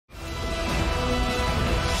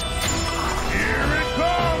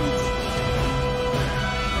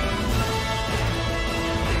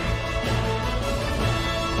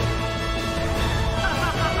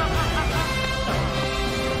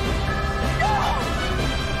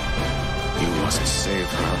must save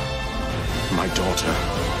her. My daughter.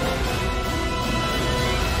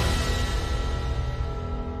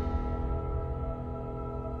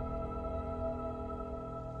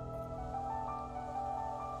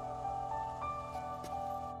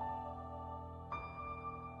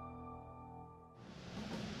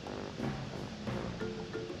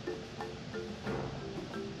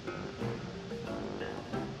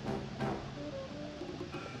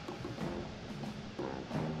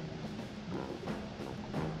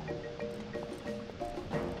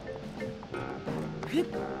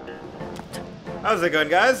 How's it going,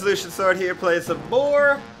 guys? Lucian Sword here, playing some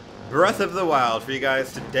more Breath of the Wild for you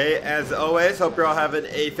guys today. As always, hope you're all having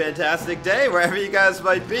a fantastic day wherever you guys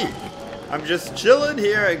might be. I'm just chilling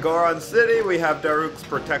here at Goron City. We have Daruk's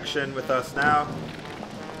protection with us now.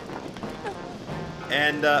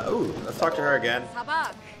 And, ooh, let's talk to her again.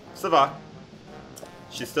 Sabak. Sabak.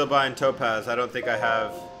 She's still buying Topaz. I don't think I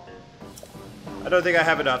have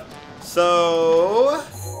enough. So,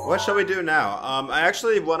 what shall we do now? I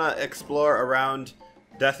actually want to explore around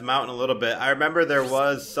Death Mountain a little bit. I remember there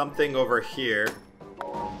was something over here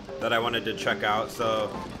that I wanted to check out, so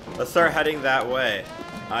let's start heading that way.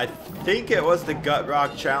 I think it was the Gut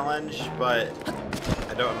Rock Challenge, but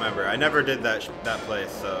I don't remember. I never did that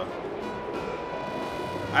place, so.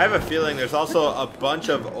 I have a feeling there's also a bunch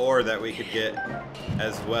of ore that we could get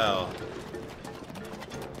as well.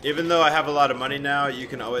 Even though I have a lot of money now, you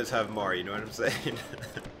can always have more, you know what I'm saying?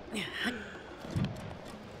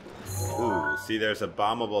 Ooh, see there's a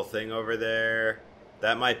bombable thing over there.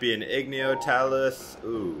 That might be an Igneo Talus.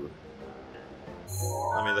 Ooh.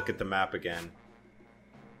 Let me look at the map again.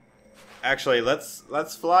 Actually, let's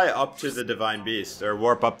fly up to the Divine Beast, or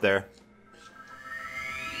warp up there.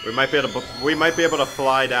 We might be able to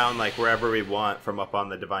fly down like wherever we want from up on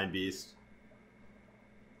the Divine Beast.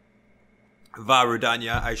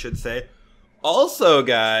 Varudanya, I should say. Also,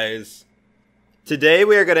 guys, today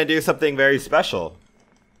we are going to do something very special.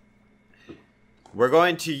 We're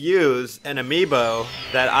going to use an amiibo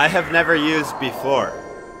that I have never used before.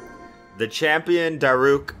 The Champion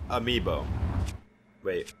Daruk amiibo.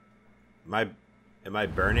 Wait, am I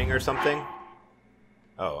burning or something?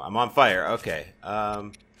 Oh, I'm on fire. Okay.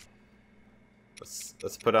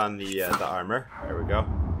 Let's put on the armor. There we go.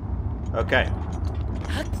 Okay.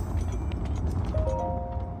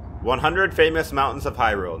 100 famous mountains of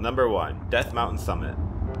Hyrule. Number 1, Death Mountain Summit.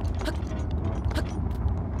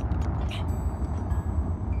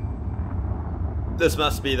 This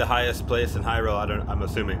must be the highest place in Hyrule. I'm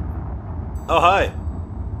assuming. Oh, hi.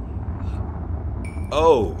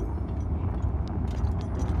 Oh.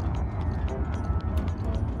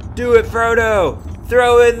 Do it, Frodo.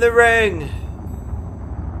 Throw in the ring.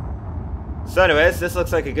 So anyways, this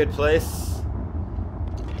looks like a good place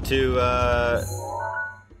to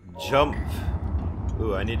jump.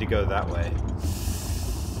 Ooh, I need to go that way.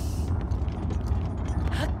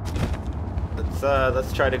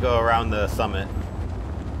 Let's try to go around the summit.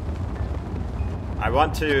 I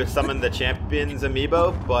want to summon the Champion's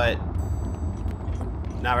amiibo, but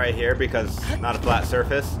not right here because not a flat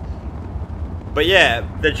surface. But yeah,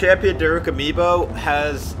 the Champion Daruk amiibo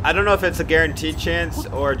has, I don't know if it's a guaranteed chance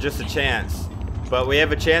or just a chance, but we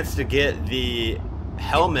have a chance to get the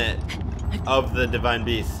helmet of the Divine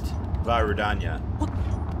Beast, Varudanya,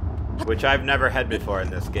 which I've never had before in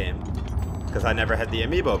this game, because I never had the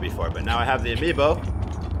amiibo before, but now I have the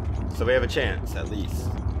amiibo, so we have a chance, at least.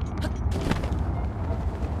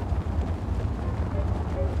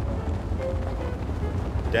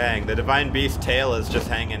 Dang, the Divine Beast's tail is just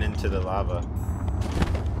hanging into the lava.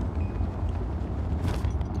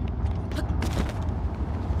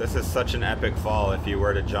 This is such an epic fall if you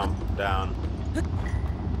were to jump down.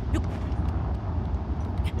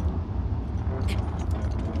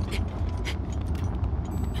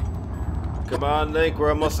 Come on, Link, we're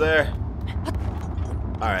almost there.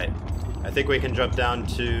 Alright, I think we can jump down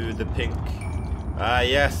to the pink. Ah,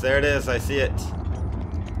 yes, there it is, I see it.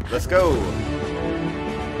 Let's go.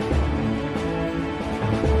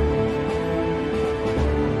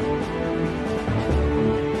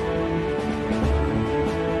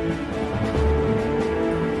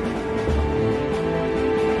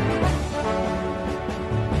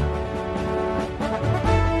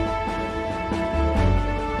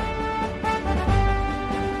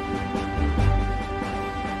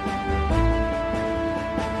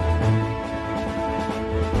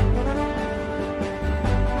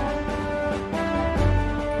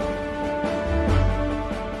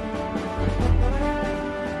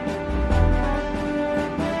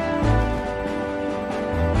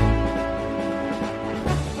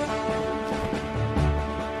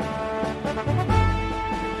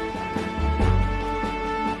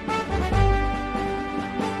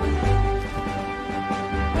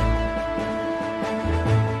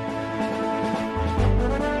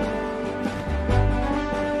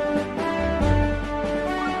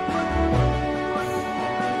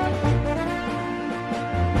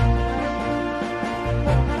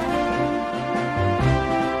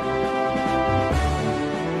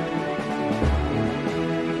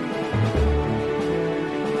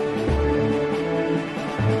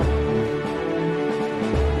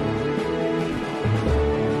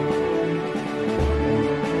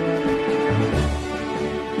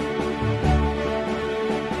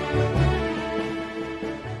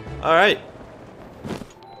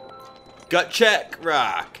 Gut check,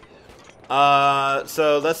 rock.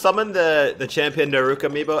 So let's summon the champion Naruka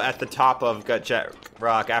amiibo at the top of Gut check,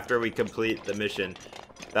 rock after we complete the mission.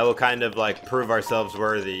 That will kind of like prove ourselves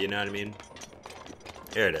worthy, you know what I mean?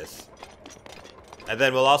 Here it is. And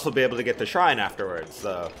then we'll also be able to get the shrine afterwards,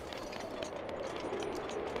 so.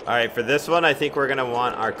 Alright, for this one, I think we're gonna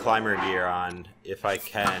want our climber gear on, if I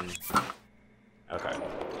can. Okay.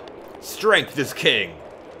 Strength is king.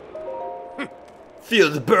 Feel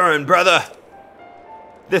the burn, brother.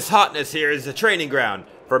 This hotness here is a training ground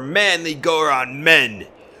for manly Goron men.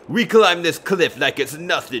 We climb this cliff like it's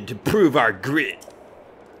nothing to prove our grit.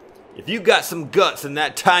 If you got some guts in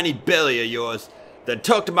that tiny belly of yours, then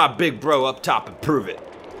talk to my big bro up top and prove it.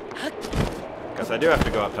 Guess I do have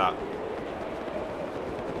to go up top.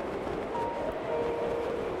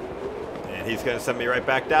 And he's gonna send me right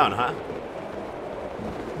back down, huh?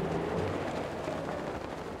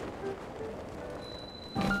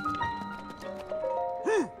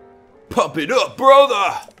 Pump it up,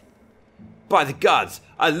 brother! By the gods,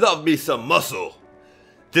 I love me some muscle.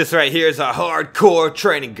 This right here is our hardcore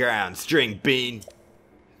training ground, string bean.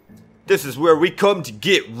 This is where we come to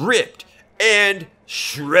get ripped and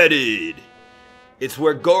shredded. It's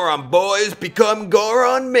where Goron boys become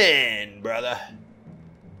Goron men, brother.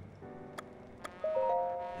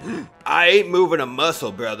 I ain't moving a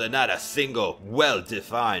muscle, brother, not a single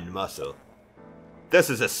well-defined muscle. This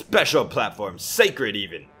is a special platform, sacred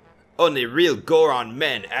even. Only real Goron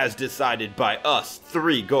men, as decided by us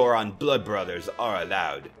 3 Goron blood brothers, are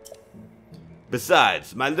allowed.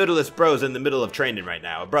 Besides, my littlest bro's in the middle of training right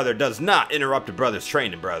now. A brother does not interrupt a brother's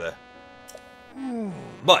training, brother.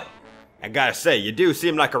 But, I gotta say, you do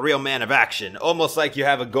seem like a real man of action. Almost like you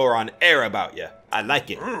have a Goron air about you. I like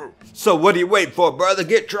it. So what are you waiting for, brother?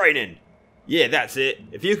 Get training. Yeah, that's it.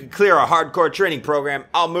 If you can clear a hardcore training program,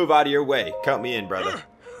 I'll move out of your way. Count me in, brother.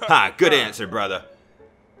 Ha, good answer, brother.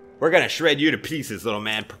 We're gonna shred you to pieces, little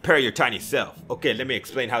man. Prepare your tiny self. Okay, let me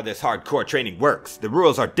explain how this hardcore training works. The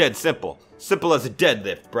rules are dead simple. Simple as a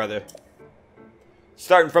deadlift, brother.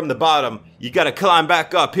 Starting from the bottom, you gotta climb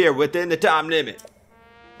back up here within the time limit.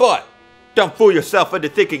 But, don't fool yourself into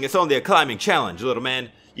thinking it's only a climbing challenge, little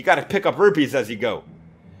man. You gotta pick up rupees as you go.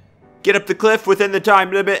 Get up the cliff within the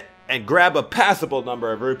time limit and grab a passable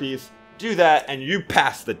number of rupees. Do that and you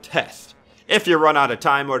pass the test. If you run out of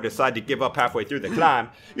time or decide to give up halfway through the climb,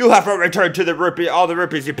 you'll have to return to all the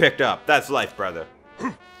rupees you picked up. That's life, brother.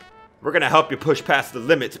 We're gonna help you push past the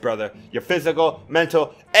limits, brother. Your physical,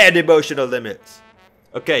 mental, and emotional limits.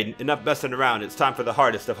 Okay, enough messing around. It's time for the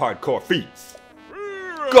hardest of hardcore feats.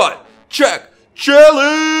 Gut check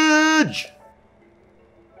challenge!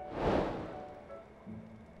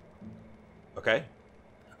 Okay.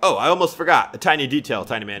 Oh, I almost forgot. A tiny detail,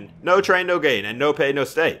 tiny man. No train, no gain, and no pay, no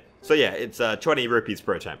stay. So yeah, it's 20 rupees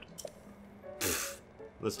per attempt.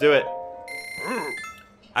 Let's do it.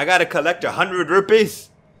 I gotta collect 100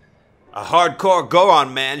 rupees? A hardcore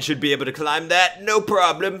Goron man should be able to climb that, no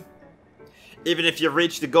problem. Even if you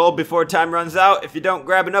reach the goal before time runs out, if you don't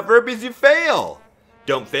grab enough rupees, you fail.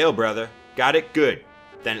 Don't fail, brother. Got it? Good.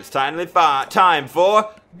 Then it's time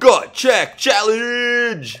for Gut Check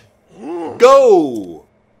Challenge! Go!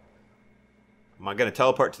 Am I gonna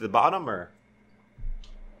teleport to the bottom, or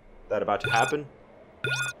is that about to happen?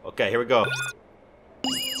 Okay, here we go.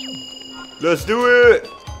 Let's do it!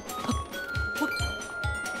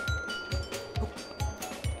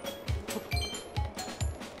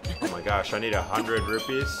 Oh my gosh, I need 100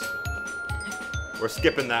 rupees. We're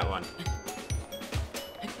skipping that one.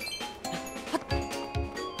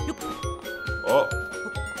 Oh.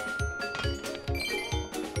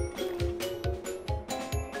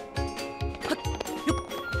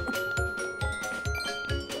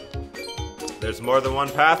 There's more than one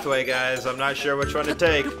pathway, guys. I'm not sure which one to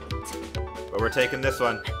take, but we're taking this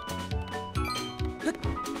one.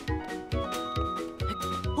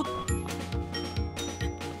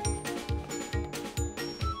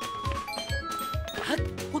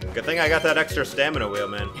 Good thing I got that extra stamina wheel,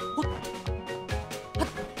 man.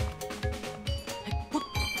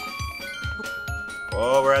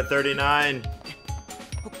 Oh, we're at 39.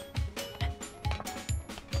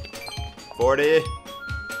 40.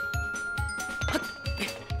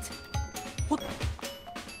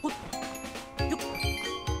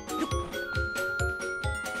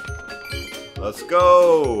 Let's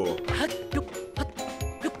go.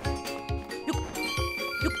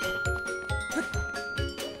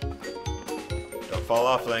 Don't fall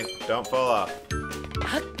off, Link. Don't fall off.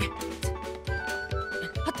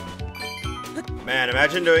 Man,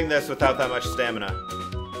 imagine doing this without that much stamina.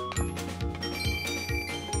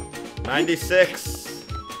 96.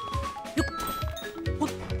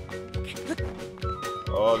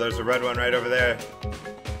 Oh, there's a red one right over there.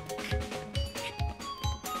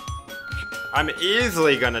 I'm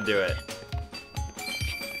easily gonna do it.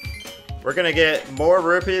 We're gonna get more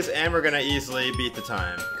rupees and we're gonna easily beat the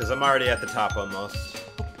time. Because I'm already at the top almost.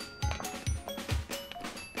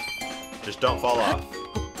 Just don't fall off.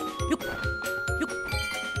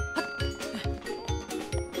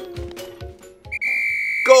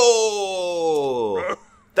 Goal!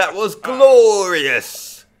 That was glorious!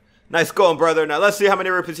 Nice going, brother. Now let's see how many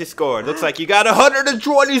rupees you scored. Looks like you got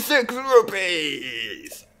 126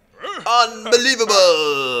 rupees!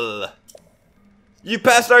 Unbelievable! You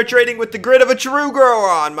passed our training with the grit of a true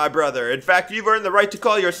Goron, my brother. In fact, you've earned the right to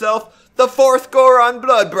call yourself the 4th Goron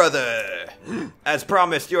Blood Brother. As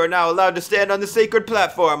promised, you are now allowed to stand on the sacred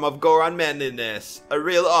platform of Goron manliness. A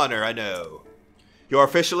real honor, I know. You're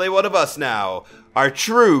officially one of us now. Our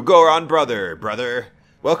true Goron brother. Brother,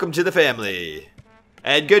 welcome to the family.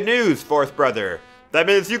 And good news, 4th brother. That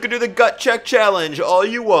means you can do the gut check challenge all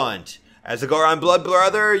you want. As a Goron Blood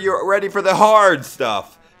Brother, you're ready for the hard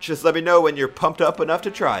stuff. Just let me know when you're pumped up enough to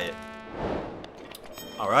try it.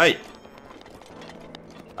 Alright.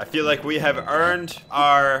 I feel like we have earned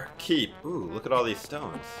our keep. Ooh, look at all these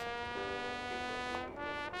stones.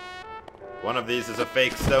 One of these is a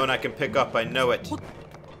fake stone I can pick up, I know it.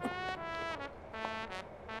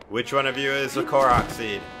 Which one of you is a Korok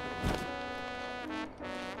seed?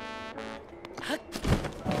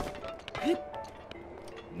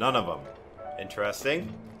 None of them.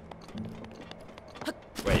 Interesting.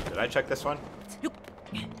 Wait, did I check this one?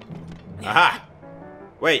 Aha!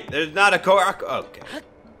 Wait, there's not a Korok? Okay.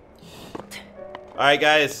 Alright,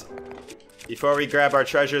 guys. Before we grab our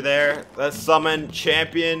treasure there, let's summon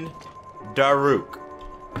Champion Daruk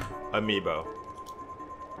Amiibo.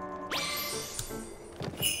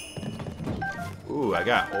 Ooh, I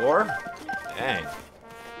got ore? Dang.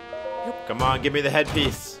 Come on, give me the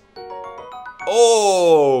headpiece.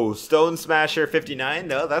 Oh, Stone Smasher 59.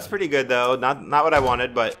 No, that's pretty good though. Not what I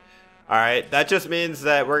wanted, but all right. That just means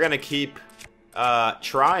that we're gonna keep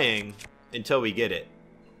trying until we get it.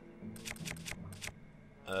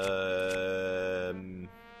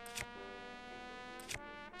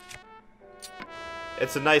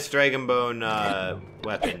 It's a nice Dragon Bone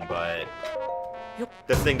weapon, but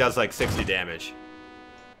this thing does like 60 damage.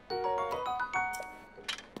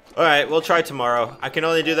 Alright, we'll try tomorrow. I can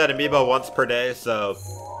only do that amiibo once per day, so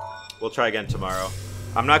we'll try again tomorrow.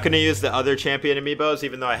 I'm not going to use the other champion amiibos,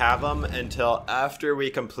 even though I have them, until after we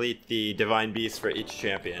complete the Divine Beast for each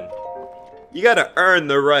champion. You gotta earn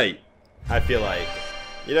the right, I feel like.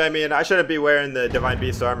 You know what I mean? I shouldn't be wearing the Divine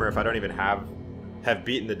Beast armor if I don't even have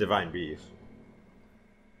beaten the Divine Beast.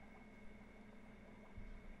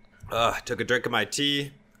 Took a drink of my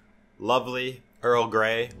tea. Lovely. Earl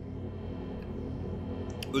Grey.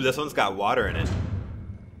 Ooh, this one's got water in it.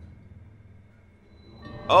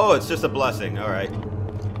 Oh, it's just a blessing. Alright.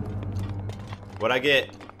 What I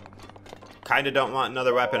get? Kinda don't want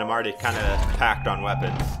another weapon. I'm already kinda packed on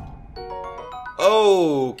weapons.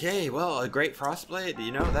 Okay, well, a great frostblade.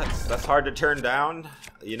 You know, that's hard to turn down.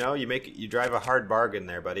 You know, you drive a hard bargain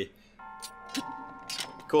there, buddy.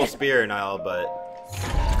 Cool spear and all, but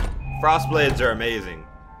frostblades are amazing.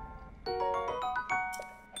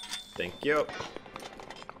 Thank you.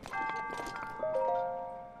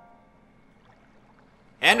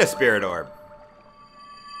 And a spirit orb.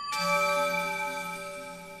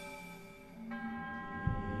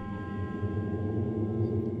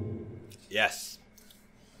 Yes.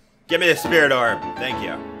 Give me the spirit orb. Thank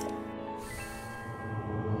you.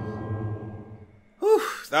 Whew,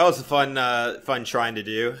 that was a fun trying to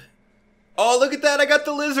do. Oh, look at that. I got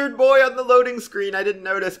the lizard boy on the loading screen. I didn't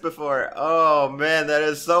notice before. Oh, man, that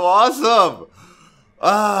is so awesome.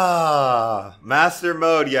 Ah, Master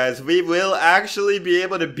Mode, guys. We will actually be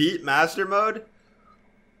able to beat Master Mode.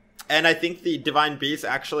 And I think the Divine Beasts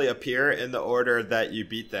actually appear in the order that you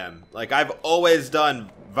beat them. Like, I've always done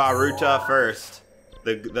Varuta first.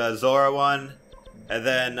 The Zora one. And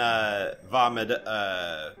then, I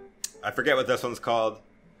forget what this one's called.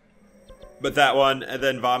 But that one, and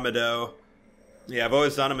then Vomito. Yeah, I've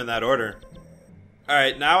always done them in that order.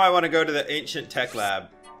 Alright, now I want to go to the Ancient Tech Lab.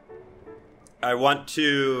 I want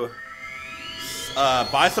to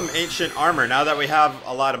buy some ancient armor now that we have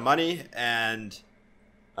a lot of money and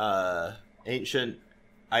ancient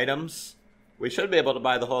items. We should be able to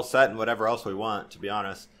buy the whole set and whatever else we want, to be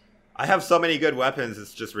honest. I have so many good weapons,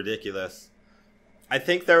 it's just ridiculous. I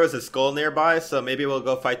think there was a skull nearby, so maybe we'll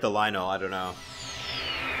go fight the Lionel, I don't know.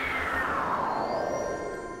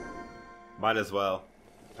 Might as well.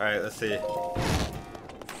 Alright, let's see.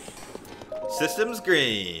 Systems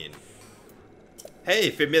green.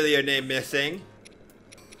 Hey, familiar name missing.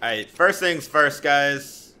 Alright, first things first,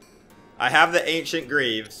 guys. I have the Ancient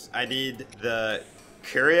Greaves. I need the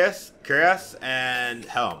Cuirass and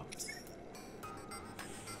Helm.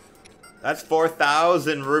 That's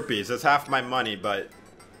 4,000 rupees. That's half my money, but...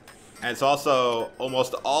 And it's also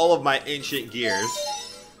almost all of my ancient gears.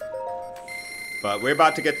 But we're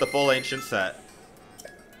about to get the full ancient set.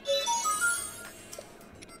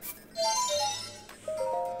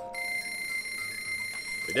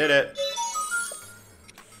 We did it.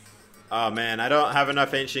 Oh man, I don't have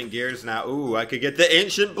enough ancient gears now. Ooh, I could get the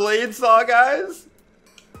ancient blade saw, guys.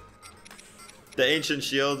 The ancient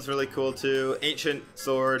shield's really cool too. Ancient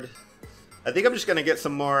sword. I think I'm just gonna get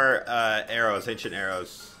some more arrows, ancient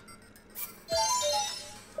arrows.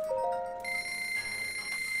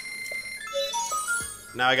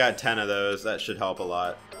 Now I got 10 of those. That should help a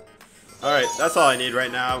lot. Alright, that's all I need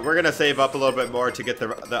right now. We're gonna save up a little bit more to get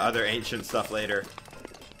the other ancient stuff later.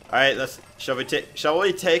 Alright, shall we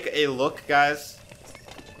take a look, guys?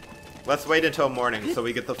 Let's wait until morning so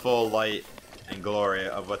we get the full light and glory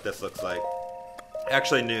of what this looks like.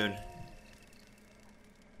 Actually, noon.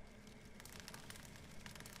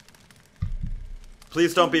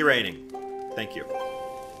 Please don't be raining. Thank you.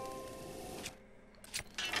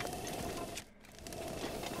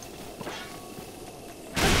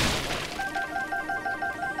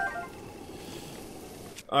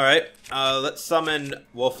 All right, let's summon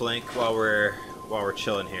Wolflink while we're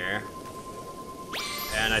chilling here,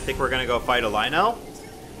 and I think we're gonna go fight a Lionel.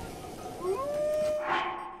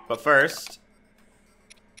 But first,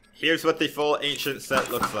 here's what the full ancient set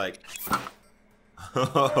looks like.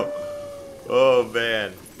 Oh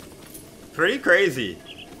man, pretty crazy.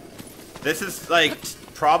 This is like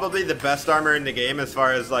probably the best armor in the game as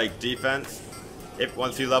far as like defense,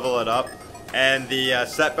 once you level it up, and the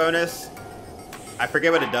set bonus. I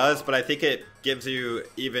forget what it does, but I think it gives you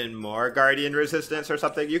even more Guardian resistance or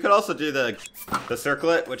something. You could also do the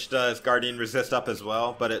circlet, which does Guardian resist up as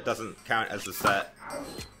well, but it doesn't count as a set.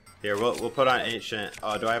 Here, we'll put on Ancient.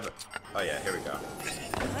 Oh, do I have... Oh yeah, here we go.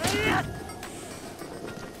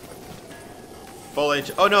 Full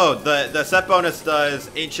Ancient... Oh no, the set bonus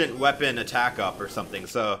does Ancient Weapon attack up or something,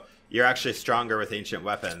 so you're actually stronger with Ancient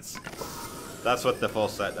Weapons. That's what the full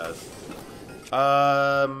set does.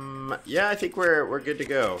 Yeah, I think we're good to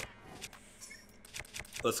go.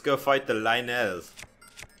 Let's go fight the Lionels.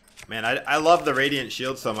 Man, I love the Radiant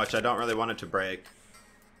Shield so much, I don't really want it to break.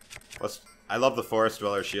 I love the Forest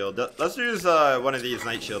Dweller Shield. Let's use one of these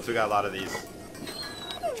Night Shields, we got a lot of these.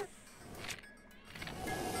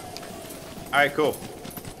 Alright, cool.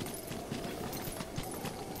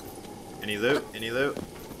 Any loot? Any loot?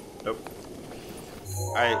 Nope.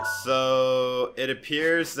 Alright, so it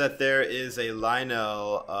appears that there is a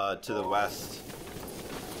Lionel to the west.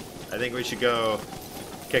 I think we should go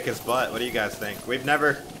kick his butt. What do you guys think? We've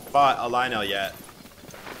never fought a Lionel yet.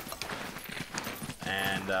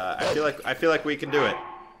 And I feel like we can do it.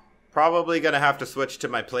 Probably gonna have to switch to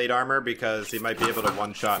my plate armor because he might be able to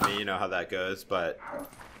one-shot me, you know how that goes, but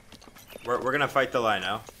we're gonna fight the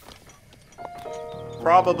Lionel.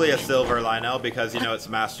 Probably a silver Lionel because, you know, it's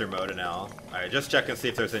master mode now. Alright, just check and see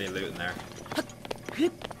if there's any loot in there.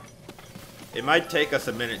 It might take us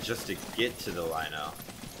a minute just to get to the Lionel.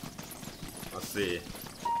 Let's see.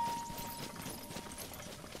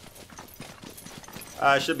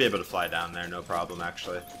 I should be able to fly down there, no problem,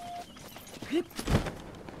 actually.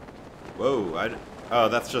 Whoa, oh,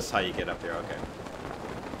 that's just how you get up here, okay.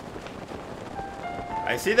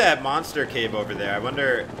 I see that monster cave over there. I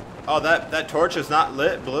wonder... Oh, that torch is not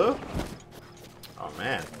lit blue? Oh,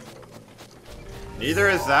 man. Neither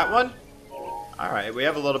is that one? Alright, we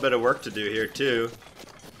have a little bit of work to do here, too.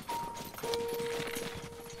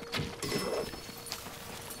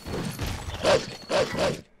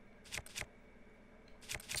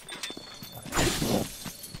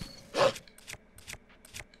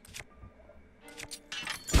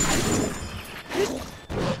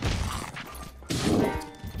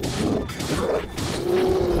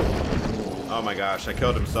 Oh my gosh, I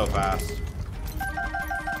killed him so fast.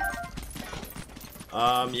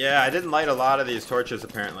 Yeah, I didn't light a lot of these torches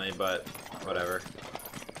apparently, but whatever.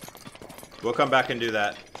 We'll come back and do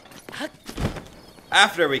that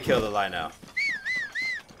after we kill the Lionel.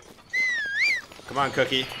 Come on,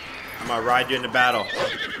 Cookie. I'm gonna ride you into battle.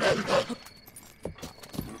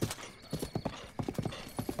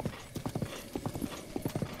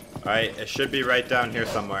 Alright, it should be right down here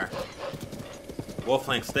somewhere.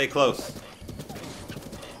 Wolflink, stay close.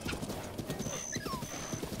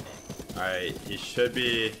 Alright, he should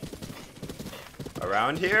be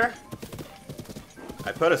around here.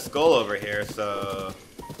 I put a skull over here, so...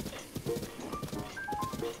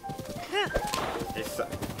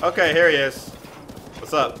 Okay, here he is.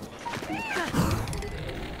 What's up?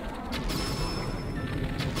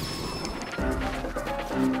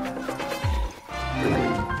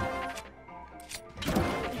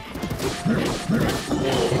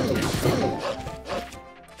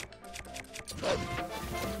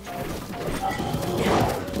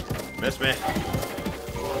 Miss me.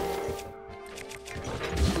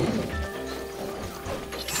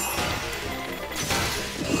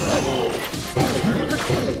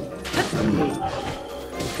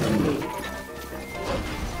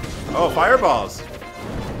 Oh, fireballs.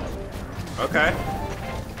 Okay.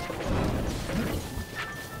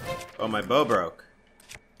 Oh, my bow broke.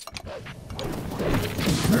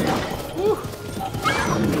 Whew.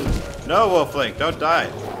 No, Wolflink, don't die.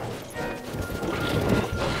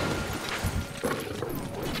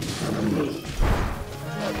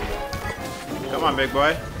 Come on, big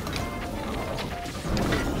boy.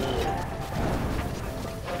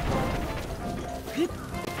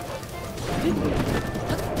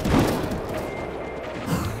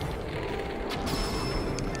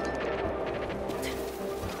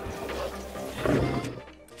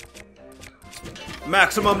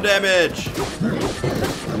 Maximum damage!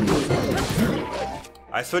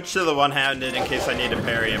 I switched to the one-handed in case I need to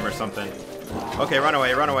parry him or something. Okay, run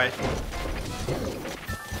away, run away.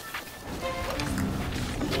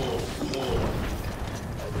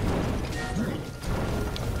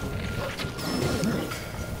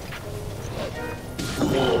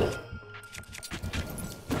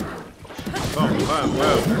 Boom, boom,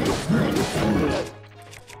 boom.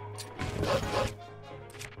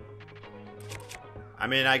 I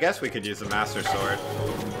mean, I guess we could use the Master Sword.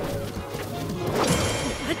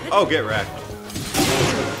 Oh, get wrecked.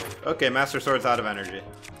 Okay, Master Sword's out of energy.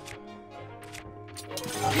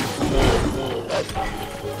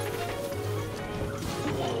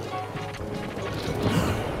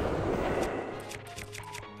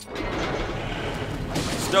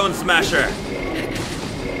 Stone Smasher!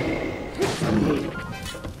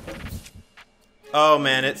 Oh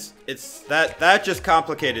man, it's that just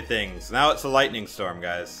complicated things. Now it's a lightning storm,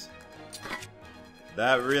 guys.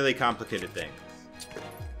 That really complicated things.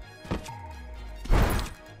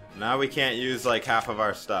 Now we can't use like half of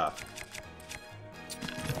our stuff.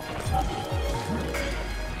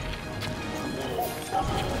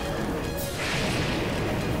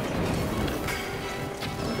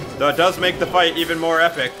 Though it does make the fight even more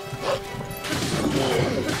epic.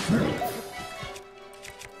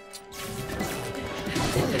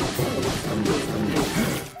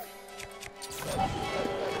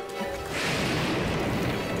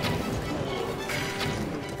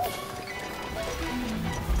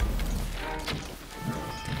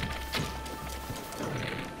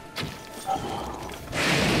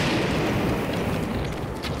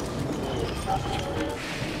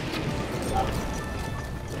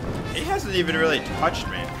 He hasn't even really touched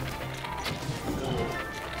me.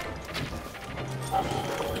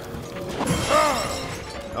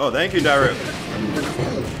 Oh, thank you, Daru.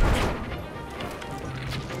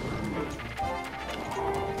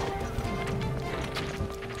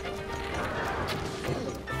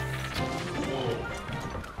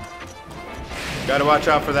 Gotta watch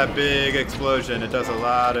out for that big explosion. It does a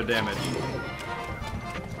lot of damage.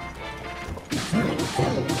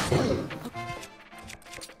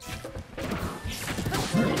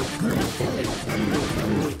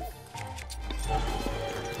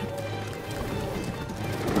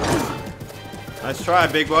 Nice try,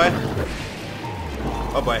 big boy.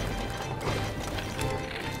 Oh boy.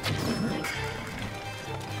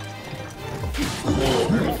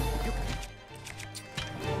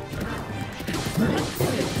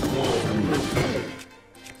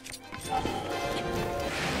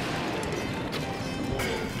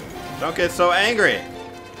 Don't get so angry.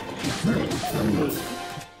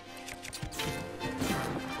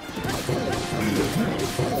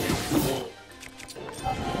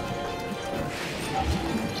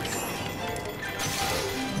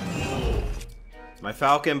 My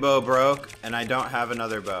falcon bow broke, and I don't have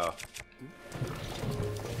another bow.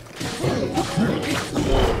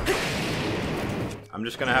 I'm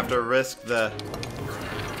just gonna have to risk the...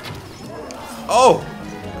 Oh!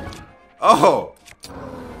 Oh!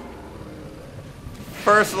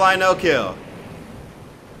 First Lino kill.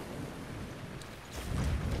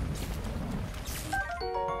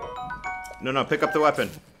 No, pick up the weapon.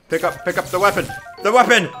 Pick up the weapon! The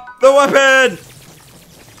weapon! The weapon!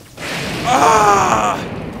 Ah!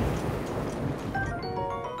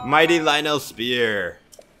 Mighty Lino Spear.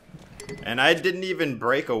 And I didn't even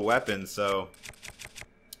break a weapon, so...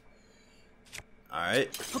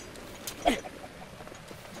 Alright.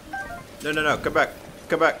 No, come back.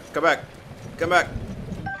 come back, come back, come back.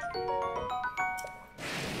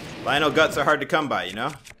 Lino guts are hard to come by, you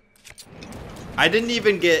know? I didn't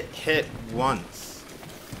even get hit once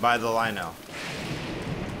by the Lino.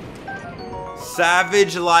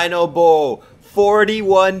 Savage Lino bow,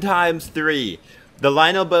 41 times 3. The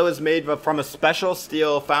Lino bow is made from a special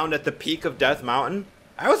steel found at the peak of Death Mountain.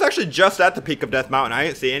 I was actually just at the peak of Death Mountain. I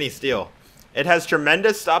didn't see any steel. It has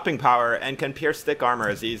tremendous stopping power and can pierce thick armor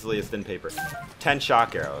as easily as thin paper. 10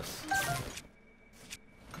 shock arrows.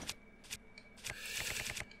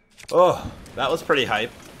 Oh, that was pretty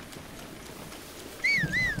hype.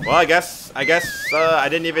 Well, I guess I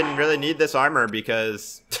didn't even really need this armor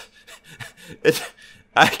because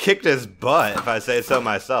I kicked his butt, if I say so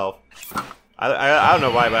myself. I don't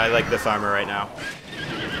know why, but I like this armor right now.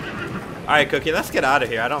 All right, Cookie, let's get out of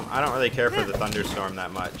here. I don't really care for the thunderstorm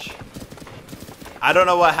that much. I don't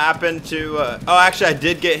know what happened to. Oh, actually, I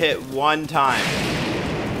did get hit one time.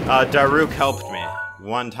 Daruk helped me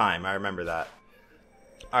one time. I remember that.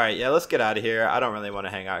 All right, yeah, let's get out of here. I don't really want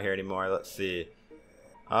to hang out here anymore. Let's see.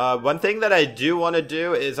 One thing that I do want to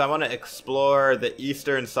do is I want to explore the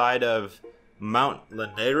eastern side of Mount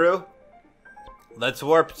Laneru. Let's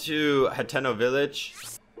warp to Hateno Village.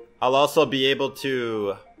 I'll also be able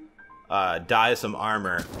to dye some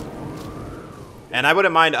armor. And I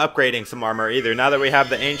wouldn't mind upgrading some armor either. Now that we have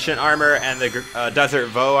the ancient armor and the desert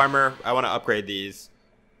Vo armor, I want to upgrade these.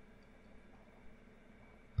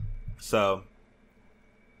 So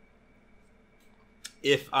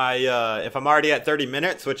if I'm already at 30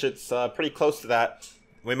 minutes, which it's pretty close to that,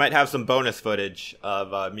 we might have some bonus footage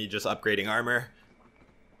of me just upgrading armor.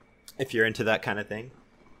 If you're into that kind of thing.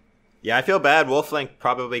 Yeah, I feel bad. Wolflink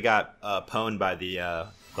probably got pwned by the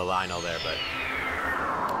Lionel there,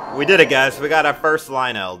 but we did it, guys. We got our first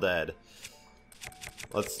Lionel dead.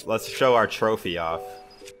 Let's show our trophy off.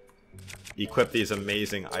 Equip these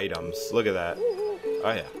amazing items. Look at that.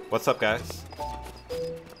 Oh yeah. What's up, guys?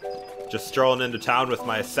 Just strolling into town with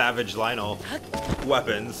my Savage Lionel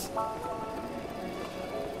weapons.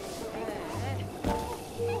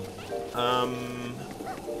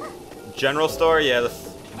 General store? Yeah, let's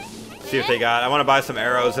see what they got. I want to buy some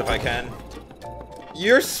arrows if I can.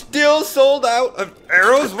 You're still sold out of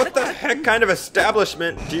arrows? What the heck kind of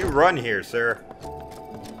establishment do you run here, sir?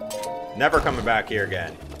 Never coming back here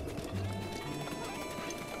again.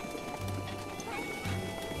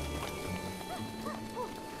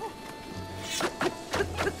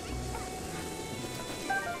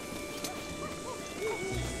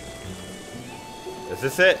 Is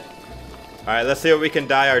this it? Alright, let's see what we can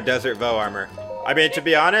dye our Desert Vo armor. I mean, to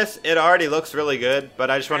be honest, it already looks really good, but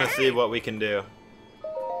I just want to see what we can do.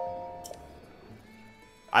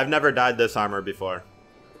 I've never dyed this armor before.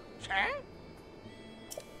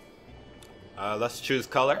 Let's choose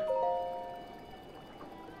color.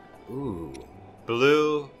 Ooh.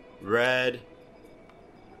 Blue, red,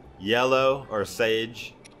 yellow or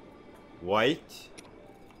sage, white,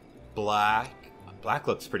 black. Black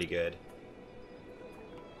looks pretty good.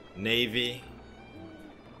 Navy.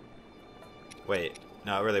 Wait,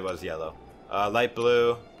 no, it really was yellow. Light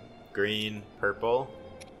blue, green, purple.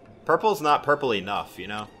 Purple's not purple enough, you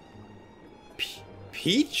know?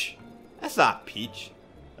 Peach? That's not peach.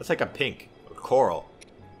 That's like a pink. Or coral.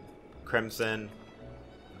 Crimson.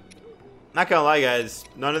 Not gonna lie, guys.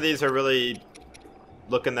 None of these are really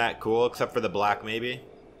looking that cool, except for the black, maybe.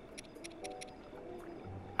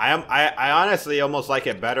 I honestly almost like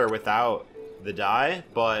it better without the dye,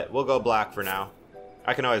 but we'll go black for now.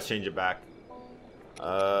 I can always change it back.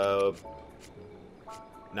 Nah,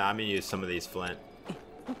 I'm gonna use some of these flint.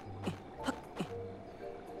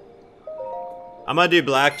 I'm gonna do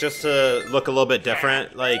black just to look a little bit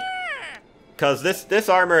different, like, cause this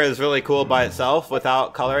armor is really cool by itself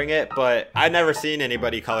without coloring it, but I've never seen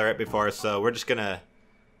anybody color it before, so we're just gonna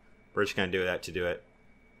do that to do it.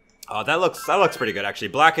 Oh, that looks pretty good actually.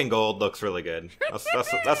 Black and gold looks really good.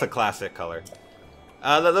 That's a classic color.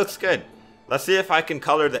 That looks good. Let's see if I can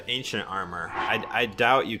color the ancient armor. I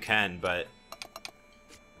doubt you can, but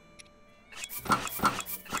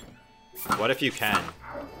what if you can?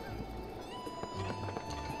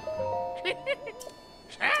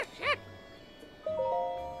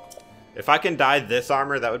 If I can dye this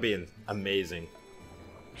armor, that would be amazing.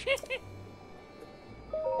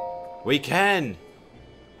 We can!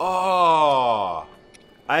 Oh!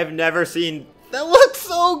 I've never seen... That looks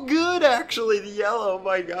so good, actually, the yellow. Oh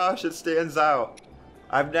my gosh, it stands out.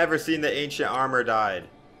 I've never seen the ancient armor dyed.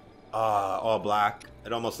 All black.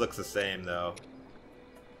 It almost looks the same, though.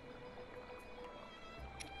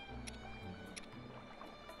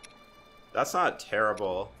 That's not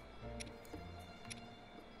terrible.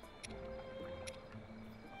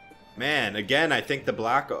 Man, again, I think the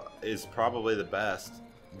black is probably the best.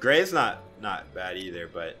 Gray's not bad either,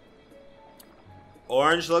 but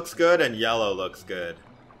orange looks good and yellow looks good.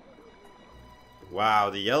 Wow,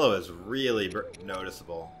 the yellow is really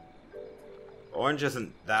noticeable. Orange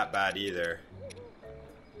isn't that bad either.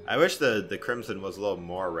 I wish the crimson was a little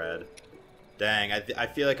more red. Dang, I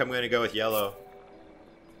feel like I'm going to go with yellow.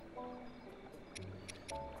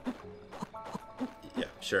 Yeah,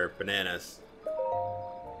 sure, bananas.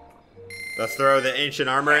 Let's throw the ancient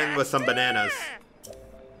armor in with some bananas.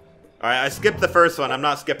 Alright, I skipped the first one. I'm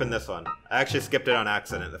not skipping this one. I actually skipped it on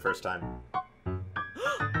accident the first time.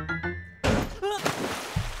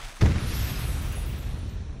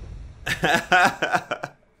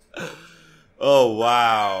 Oh,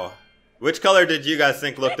 wow. Which color did you guys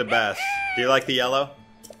think looked the best? Do you like the yellow?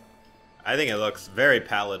 I think it looks very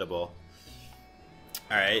palatable.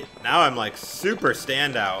 Alright, now I'm like super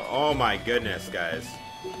standout. Oh my goodness, guys.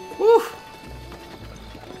 Woo!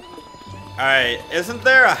 Alright, isn't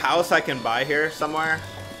there a house I can buy here somewhere?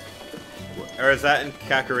 Or is that in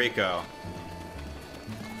Kakariko?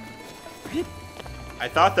 I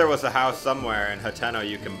thought there was a house somewhere in Hateno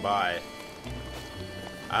you can buy.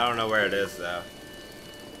 I don't know where it is though.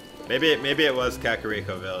 Maybe it was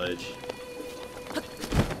Kakariko Village.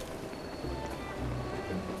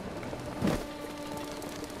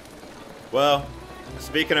 Well,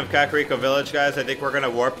 speaking of Kakariko Village, guys, I think we're gonna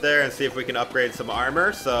warp there and see if we can upgrade some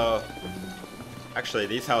armor. So, actually,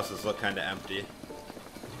 these houses look kind of empty.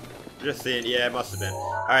 Just seeing, yeah, it must have been.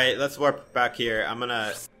 All right, let's warp back here. I'm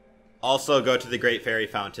gonna also go to the Great Fairy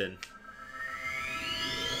Fountain.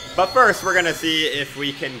 But first, we're gonna see if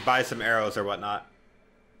we can buy some arrows or whatnot.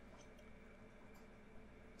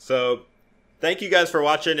 So, thank you guys for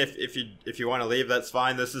watching. If you want to leave, that's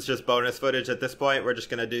fine. This is just bonus footage at this point. We're just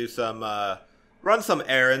gonna do some run some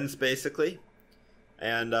errands basically,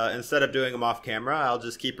 and instead of doing them off camera, I'll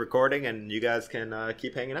just keep recording, and you guys can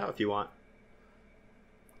keep hanging out if you want.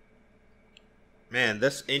 Man,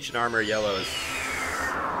 this ancient armor yellow is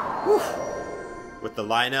whew, with the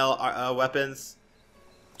Lionel weapons.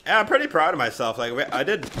 Yeah, I'm pretty proud of myself. Like I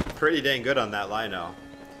did pretty dang good on that Lionel.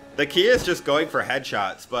 The key is just going for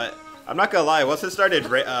headshots, but I'm not gonna lie, once it started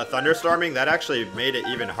thunderstorming, that actually made it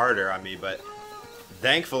even harder on me, but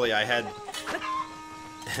thankfully I had...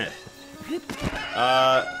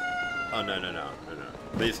 oh, no.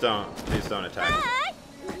 Please don't attack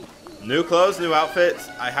me. New clothes, new outfits?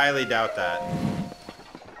 I highly doubt that.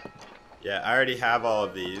 Yeah, I already have all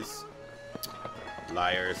of these.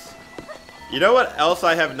 Liars. You know what else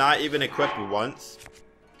I have not even equipped once?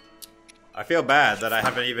 I feel bad that I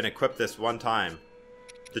haven't even equipped this one time.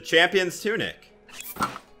 The Champion's Tunic.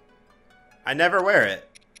 I never wear it.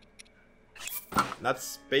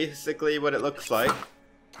 That's basically what it looks like.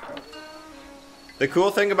 The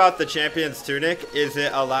cool thing about the Champion's Tunic is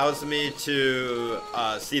it allows me to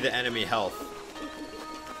see the enemy health.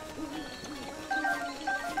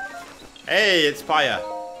 Hey, it's Paya.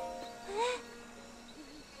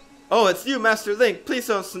 Oh, it's you, Master Link. Please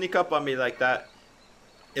don't sneak up on me like that.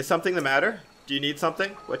 Is something the matter? Do you need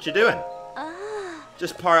something? What you doing?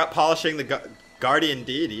 Just polishing the guardian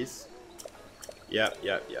deities. Yep.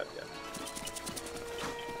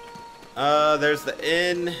 There's the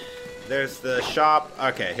inn. There's the shop.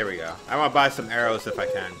 Okay, here we go. I want to buy some arrows if I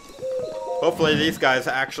can. Hopefully these guys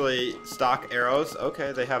actually stock arrows.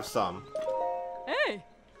 Okay, they have some. Hey.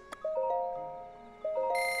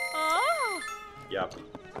 Yep.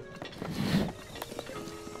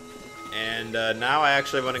 And now I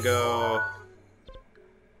actually want to go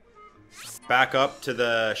back up to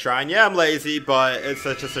the shrine. Yeah, I'm lazy, but it's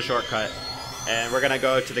just a shortcut. And we're going to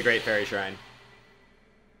go to the Great Fairy Shrine.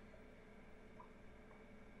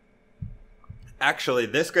 Actually,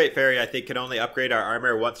 this Great Fairy, I think, can only upgrade our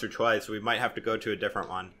armor once or twice. We might have to go to a different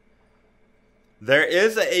one. There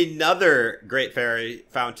is another Great Fairy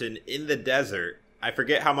Fountain in the desert. I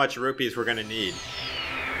forget how much rupees we're going to need.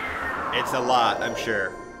 It's a lot, I'm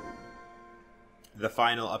sure. The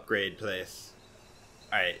final upgrade place.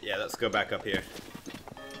 Alright, yeah, let's go back up here.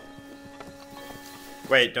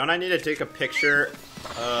 Wait, don't I need to take a picture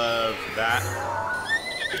of that?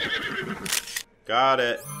 Got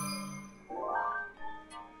it.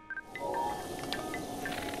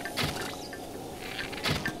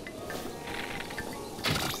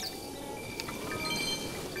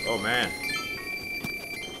 Oh, man.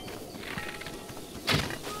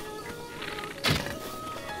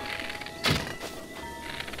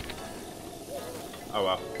 Oh,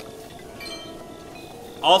 well.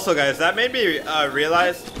 Also, guys, that made me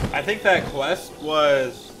realize, I think that quest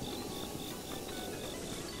was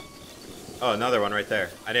Oh, another one right there.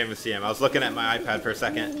 I didn't even see him. I was looking at my iPad for a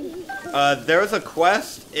second. There was a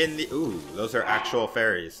quest in the... Ooh, those are actual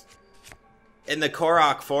fairies. In the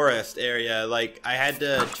Korok Forest area, like, I had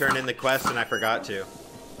to turn in the quest and I forgot to.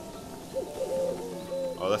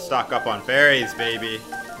 Oh, let's stock up on fairies, baby.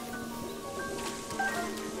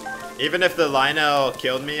 Even if the Lionel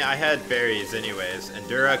killed me, I had fairies anyways.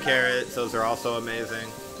 Endura carrots, those are also amazing.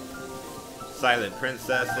 Silent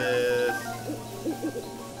princesses.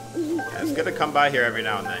 Yeah, it's good to come by here every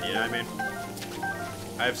now and then, you know what I mean?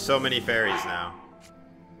 I have so many fairies now.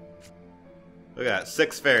 Look at that,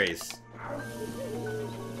 6 fairies.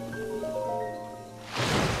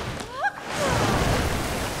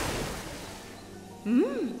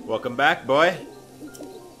 Welcome back, boy.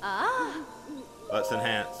 Let's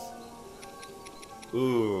enhance.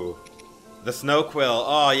 Ooh. The snow quill.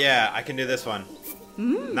 Oh, yeah, I can do this one.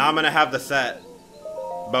 Now I'm going to have the set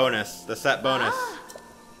bonus. The set bonus.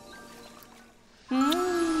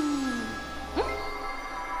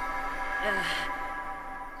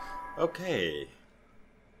 Okay.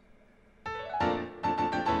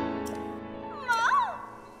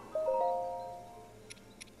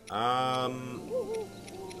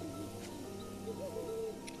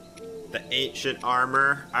 The ancient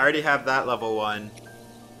armor. I already have that level 1.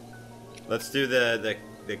 Let's do the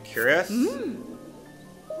cuirass.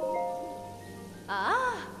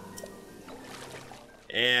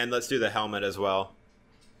 And let's do the helmet as well.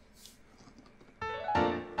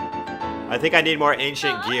 I think I need more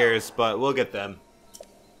ancient gears, but we'll get them.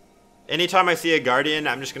 Anytime I see a guardian,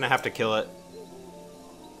 I'm just gonna have to kill it.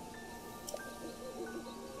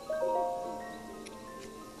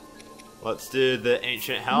 Let's do the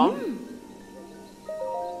ancient helm.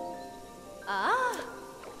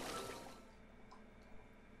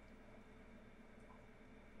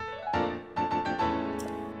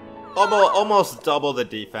 Almost double the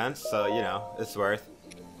defense, so you know, it's worth.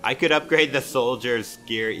 I could upgrade the soldier's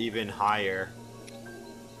gear even higher.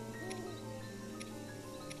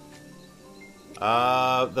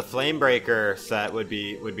 The Flamebreaker set would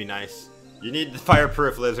be nice. You need the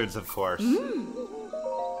fireproof lizards, of course.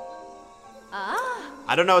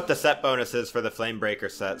 I don't know what the set bonus is for the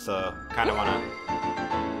Flamebreaker set, so kind of want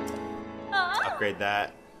to upgrade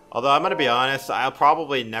that. Although I'm gonna be honest, I'll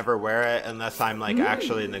probably never wear it unless I'm like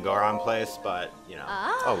actually in the Goron place. But you know,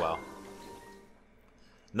 oh well.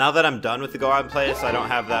 Now that I'm done with the Goron place, I don't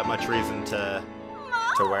have that much reason to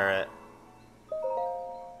wear it.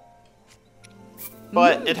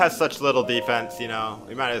 But it has such little defense, you know,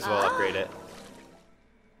 we might as well upgrade it.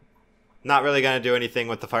 Not really gonna do anything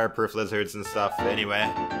with the fireproof lizards and stuff anyway.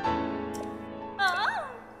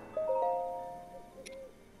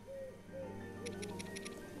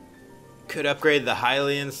 Could upgrade the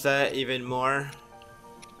Hylian set even more.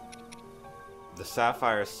 The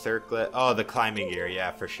Sapphire Circlet. Oh, the climbing gear,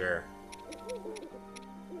 yeah, for sure.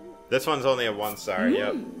 This one's only a 1-star,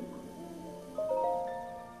 yep.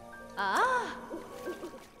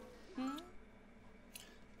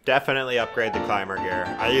 Definitely upgrade the climber gear.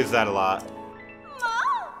 I use that a lot.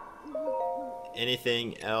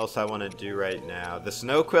 Anything else I want to do right now? The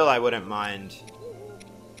snow quill I wouldn't mind.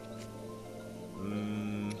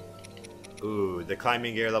 Ooh, the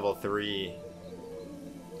climbing gear level 3.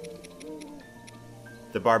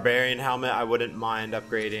 The barbarian helmet I wouldn't mind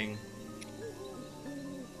upgrading.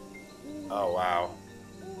 Oh wow.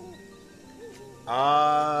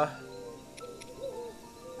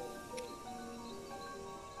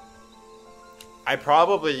 I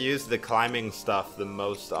probably use the climbing stuff the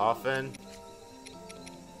most often.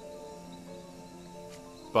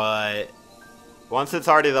 But once it's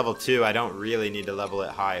already level 2, I don't really need to level it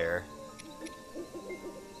higher.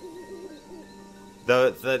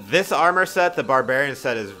 This armor set, the barbarian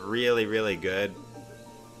set, is really, really good.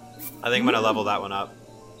 I think I'm gonna level that one up.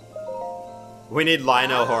 We need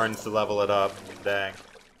Lino horns to level it up. Dang.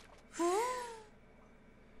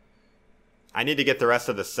 I need to get the rest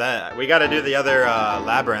of the set. We gotta do the other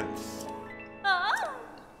labyrinths.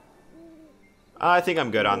 I think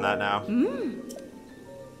I'm good on that now.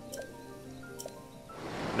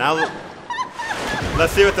 Now,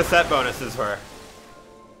 let's see what the set bonuses were.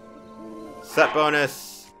 Set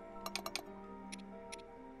bonus.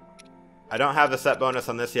 I don't have the set bonus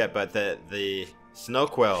on this yet, but the snow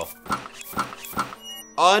quill.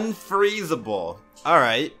 Unfreezable.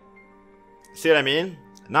 Alright. See what I mean?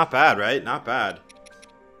 Not bad, right? Not bad.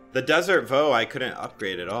 The Desert Voe I couldn't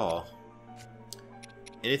upgrade at all.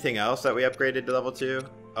 Anything else that we upgraded to level 2?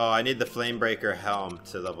 Oh, I need the Flamebreaker helm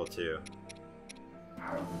to level 2.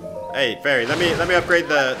 Hey, Fairy, let me upgrade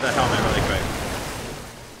the helmet really quick.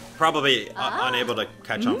 Probably unable to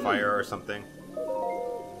catch on fire or something.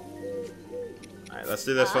 let's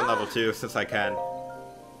do this one level 2 since I can.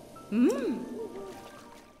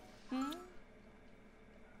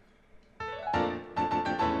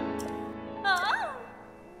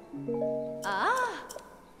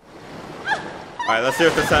 Alright, let's see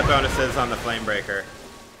what the set bonus is on the Flame Breaker.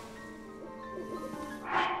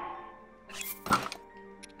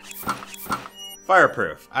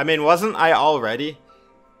 Fireproof. I mean, wasn't I already?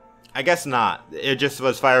 I guess not. It just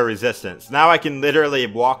was fire resistance. Now I can literally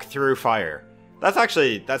walk through fire. That's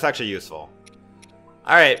actually useful.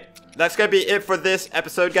 Alright, that's gonna be it for this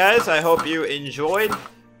episode, guys. I hope you enjoyed.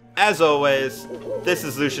 As always, this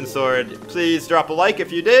is Lucian Sword. Please drop a like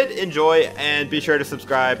if you did enjoy, and be sure to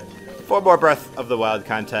subscribe for more Breath of the Wild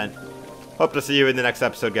content. Hope to see you in the next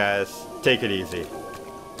episode, guys. Take it easy.